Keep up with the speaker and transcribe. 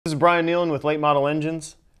This is Bryan with Late Model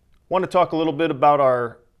Engines. I want to talk a little bit about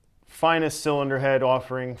our finest cylinder head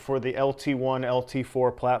offering for the LT1,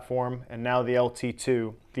 LT4 platform, and now the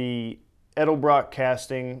LT2. The Edelbrock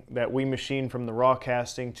casting that we machine from the raw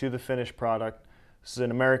casting to the finished product. This is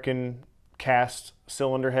an American cast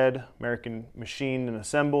cylinder head, American machined and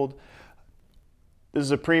assembled. This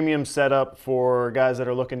is a premium setup for guys that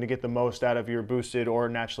are looking to get the most out of your boosted or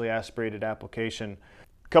naturally aspirated application.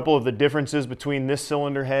 A couple of the differences between this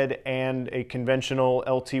cylinder head and a conventional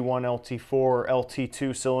LT1, LT4, or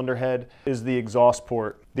LT2 cylinder head is the exhaust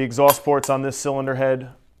port. The exhaust ports on this cylinder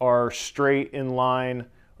head are straight in line,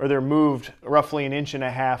 or they're moved roughly 1.5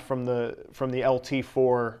 inches from the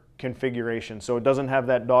LT4 configuration. So it doesn't have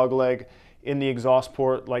that dog leg in the exhaust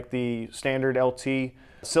port like the standard LT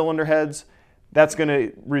cylinder heads. That's going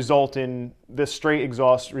to result in, this straight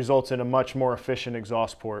exhaust results in a much more efficient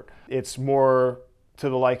exhaust port. It's more to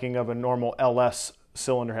the liking of a normal LS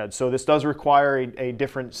cylinder head. So this does require a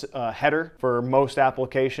different header for most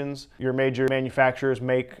applications. Your major manufacturers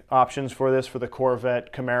make options for this for the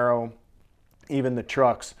Corvette, Camaro, even the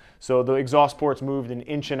trucks. So the exhaust port's moved 1.5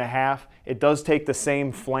 inches. It does take the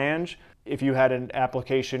same flange. If you had an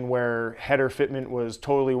application where header fitment was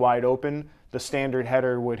totally wide open, the standard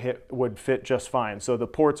header would fit just fine. So the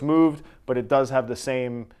port's moved, but it does have the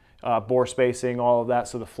same bore spacing, all of that,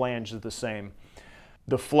 so the flange is the same.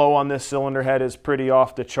 The flow on this cylinder head is pretty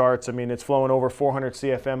off the charts. I mean, it's flowing over 400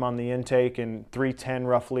 CFM on the intake and 310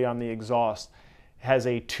 roughly on the exhaust. It has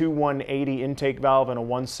a 2180 intake valve and a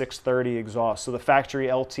 1630 exhaust. So the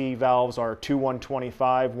factory LT valves are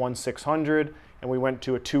 2125, 1600, and we went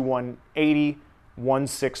to a 2180,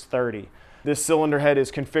 1630. This cylinder head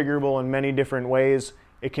is configurable in many different ways.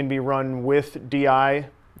 It can be run with DI,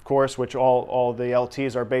 of course, which all the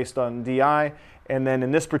LTs are based on DI. And then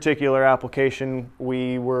in this particular application,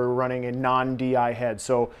 we were running a non-DI head.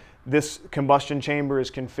 So this combustion chamber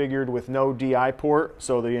is configured with no DI port,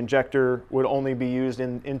 so the injector would only be used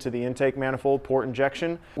into the intake manifold, port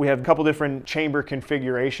injection. We have a couple different chamber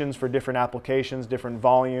configurations for different applications, different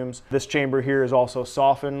volumes. This chamber here is also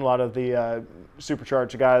softened. A lot of the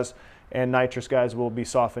supercharged guys and nitrous guys will be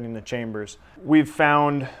softening the chambers. We've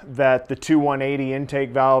found that the 2180 intake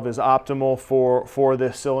valve is optimal for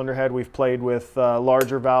this cylinder head. We've played with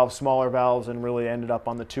larger valves, smaller valves, and really ended up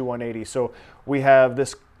on the 2180. So we have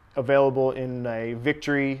this available in a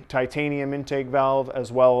Victory titanium intake valve,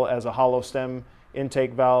 as well as a hollow stem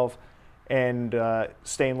intake valve, and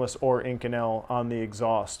stainless or Inconel on the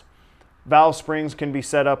exhaust. Valve springs can be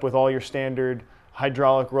set up with all your standard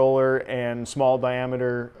hydraulic roller and small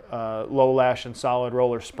diameter low lash and solid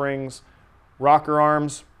roller springs. Rocker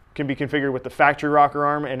arms can be configured with the factory rocker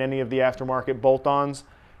arm and any of the aftermarket bolt-ons.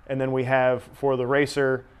 And then we have, for the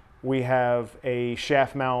racer, we have a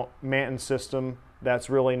shaft mount Manton system that's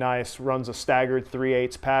really nice, runs a staggered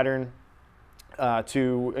 3/8 pattern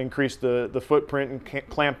to increase the footprint and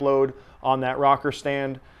clamp load on that rocker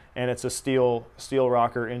stand. And it's a steel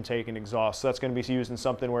rocker intake and exhaust. So that's going to be used in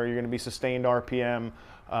something where you're going to be sustained RPM,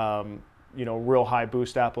 you know, real high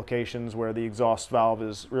boost applications where the exhaust valve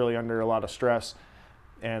is really under a lot of stress,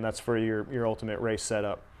 and that's for your ultimate race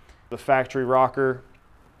setup. The factory rocker,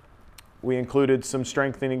 we included some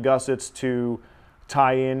strengthening gussets to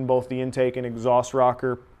tie in both the intake and exhaust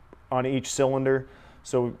rocker on each cylinder.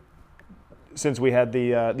 So since we had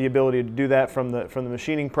the ability to do that from the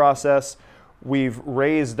machining process, we've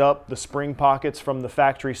raised up the spring pockets from the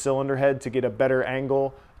factory cylinder head to get a better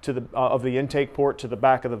angle to of the intake port to the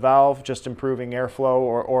back of the valve, just improving airflow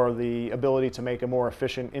or the ability to make a more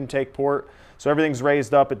efficient intake port. So everything's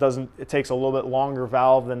raised up. It takes a little bit longer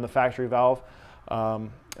valve than the factory valve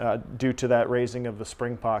due to that raising of the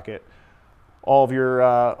spring pocket. All of your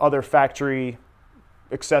other factory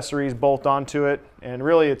accessories bolt onto it, and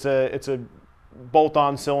really it's a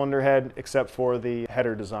bolt-on cylinder head except for the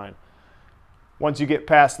header design. Once you get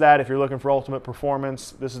past that, if you're looking for ultimate performance,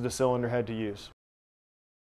 this is the cylinder head to use.